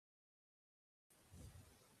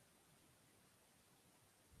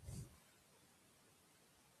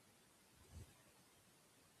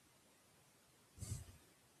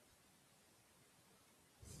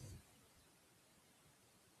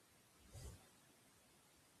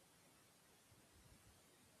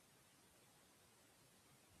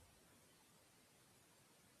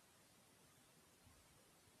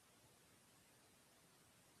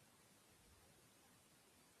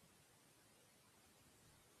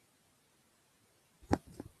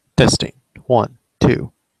Testing. 1,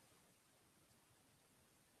 2.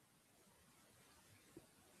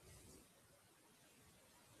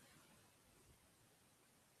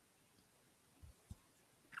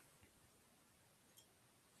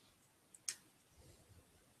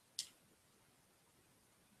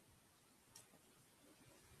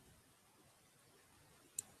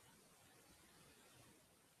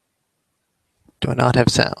 Do I not have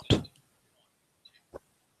sound?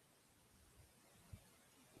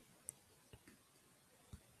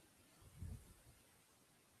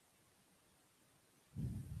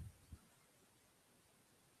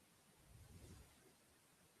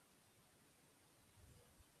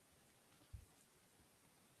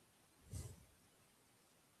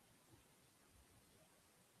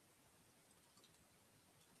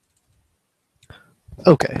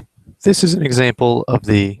 Okay, this is an example of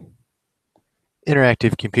the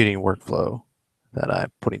interactive computing workflow that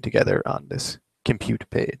I'm putting together on this compute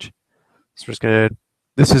page. So we're just gonna,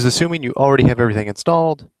 this is assuming you already have everything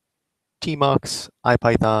installed, tmux,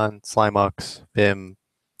 ipython, slimux, vim,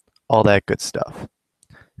 all that good stuff.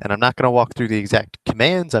 And I'm not gonna walk through the exact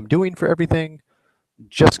commands I'm doing for everything,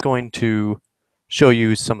 just going to show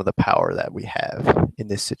you some of the power that we have in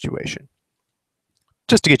this situation,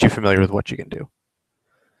 just to get you familiar with what you can do.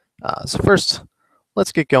 So first,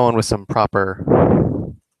 let's get going with some proper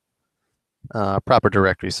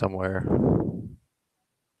directory somewhere.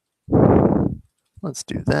 Let's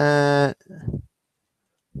do that.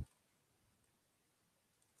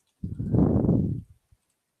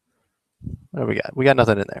 What do we got? We got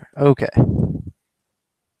nothing in there. Okay.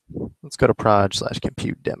 Let's go to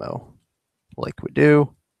proj/compute demo like we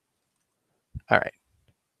do. All right.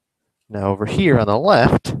 Now over here on the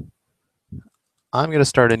left, I'm going to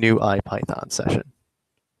start a new IPython session.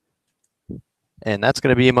 And that's going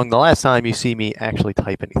to be among the last time you see me actually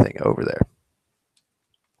type anything over there.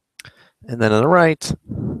 And then on the right,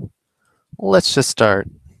 let's just start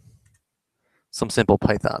some simple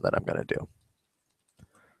Python that I'm going to do.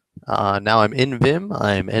 Now I'm in Vim.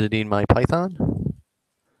 I'm editing my Python.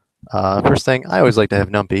 First thing, I always like to have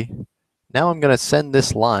numpy. Now I'm going to send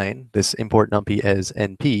this line, this import numpy as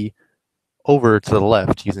np, over to the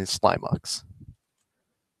left using slimux.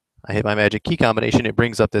 I hit my magic key combination. It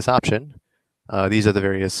brings up this option. These are the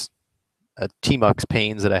various tmux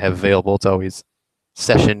panes that I have available. It's always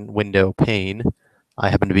session window pane.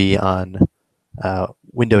 I happen to be on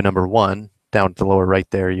window number 1, down at the lower right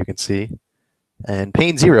there, you can see. And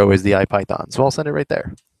pane 0 is the IPython, so I'll send it right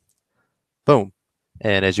there. Boom.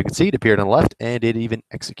 And as you can see, it appeared on the left, and it even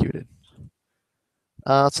executed.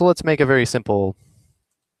 So let's make a very simple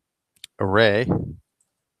array.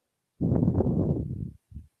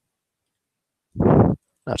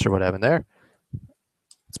 Not sure what happened there.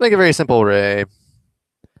 Let's make a very simple array.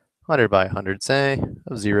 100 by 100, say,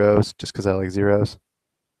 of zeros, just because I like zeros.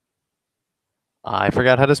 I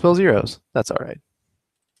forgot how to spell zeros. That's all right.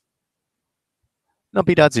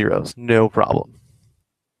 Numpy.zeros, no problem.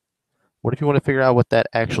 What if you want to figure out what that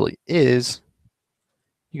actually is?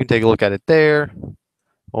 You can take a look at it there.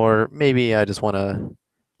 Or maybe I just want to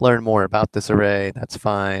learn more about this array. That's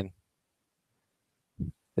fine.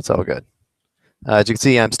 It's all good. As you can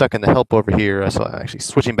see, I'm stuck in the help over here, so I'm actually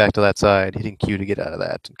switching back to that side, hitting Q to get out of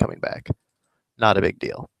that, and coming back. Not a big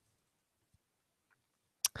deal.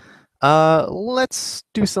 Let's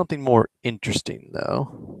do something more interesting,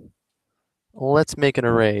 though. Let's make an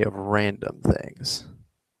array of random things.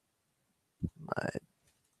 I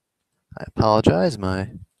apologize, my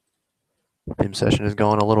Vim session is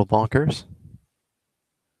going a little bonkers.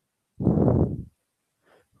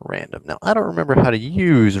 Random. Now, I don't remember how to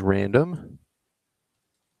use random.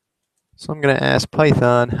 So I'm going to ask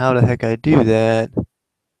Python how the heck I do that.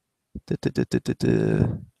 So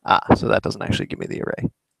that doesn't actually give me the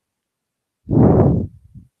array. And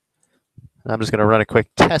I'm just going to run a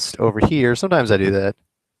quick test over here. Sometimes I do that.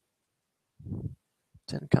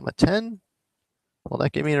 10, 10. Will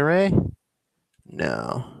that give me an array?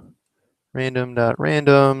 No. Random.rand.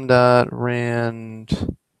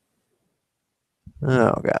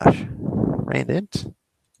 Oh gosh. Randint?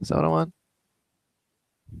 Is that what I want?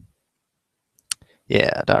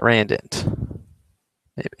 Yeah, .randint.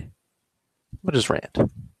 Maybe. What is rand?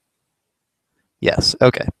 Yes,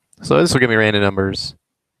 okay. So this will give me random numbers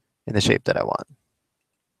in the shape that I want,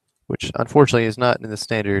 which unfortunately is not in the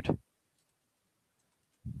standard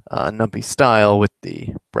numpy style with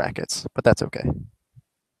the brackets, but that's okay.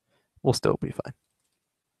 We'll still be fine.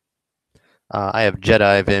 I have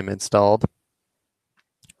Jedi Vim installed,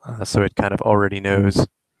 so it kind of already knows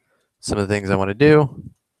some of the things I want to do.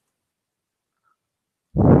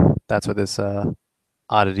 That's what this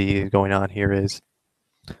oddity going on here is.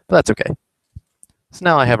 but that's okay. So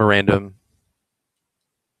now I have a random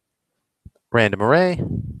array.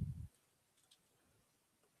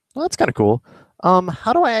 Well, that's kind of cool.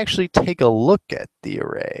 How do I actually take a look at the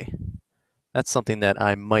array? That's something that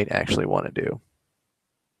I might actually want to do.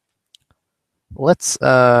 Let's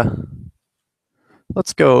go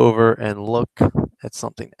over and look at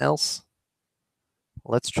something else.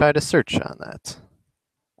 Let's try to search on that.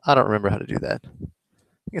 I don't remember how to do that. I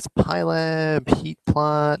think it's Pylab, heat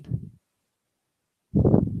plot.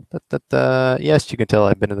 Yes, you can tell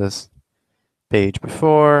I've been to this page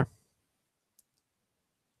before.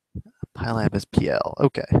 Pylab is PL.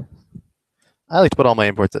 Okay. I like to put all my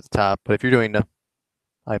imports at the top, but if you're doing the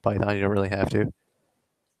IPython, you don't really have to.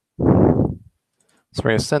 So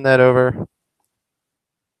we're going to send that over.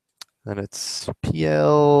 And it's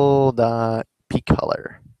pl.pcolor.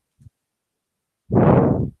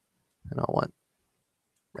 And I'll want,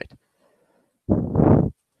 right.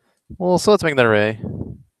 Well, so let's make that array.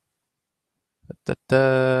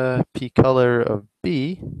 Pcolor of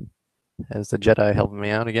B has the Jedi helping me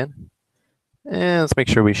out again. And let's make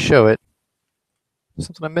sure we show it.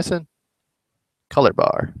 Something I'm missing? Color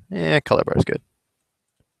bar. Yeah, color bar is good.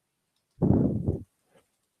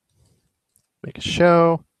 Make a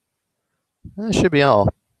show. That should be all.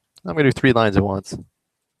 I'm going to do 3 lines at once.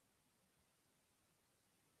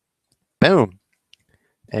 Boom.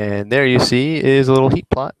 And there you see is a little heat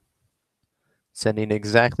plot, sending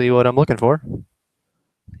exactly what I'm looking for.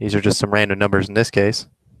 These are just some random numbers in this case.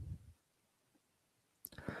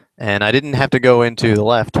 And I didn't have to go into the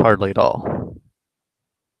left hardly at all.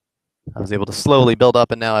 I was able to slowly build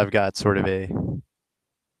up, and now I've got sort of a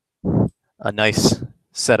nice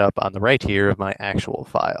setup on the right here of my actual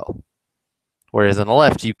file. Whereas on the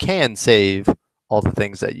left, you can save all the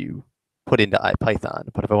things that you put into IPython.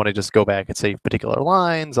 But if I want to just go back and save particular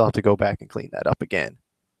lines, I'll have to go back and clean that up again.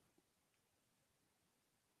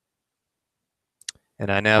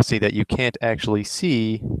 And I now see that you can't actually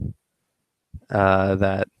see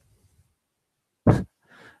that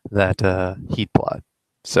heat plot.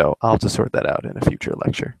 So I'll just sort that out in a future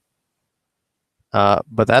lecture.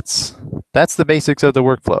 But that's the basics of the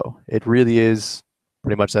workflow. It really is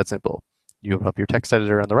pretty much that simple. You open up your text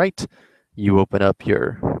editor on the right. You open up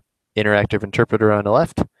your interactive interpreter on the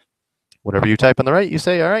left. Whatever you type on the right, you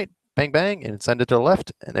say, all right, bang, bang, and send it to the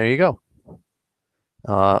left, and there you go.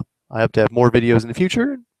 I hope to have more videos in the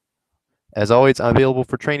future. As always, I'm available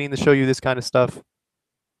for training to show you this kind of stuff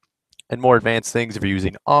and more advanced things if you're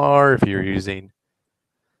using R, if you're using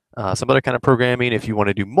some other kind of programming, if you want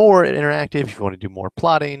to do more interactive, if you want to do more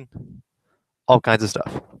plotting, all kinds of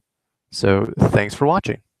stuff. So thanks for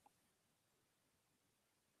watching.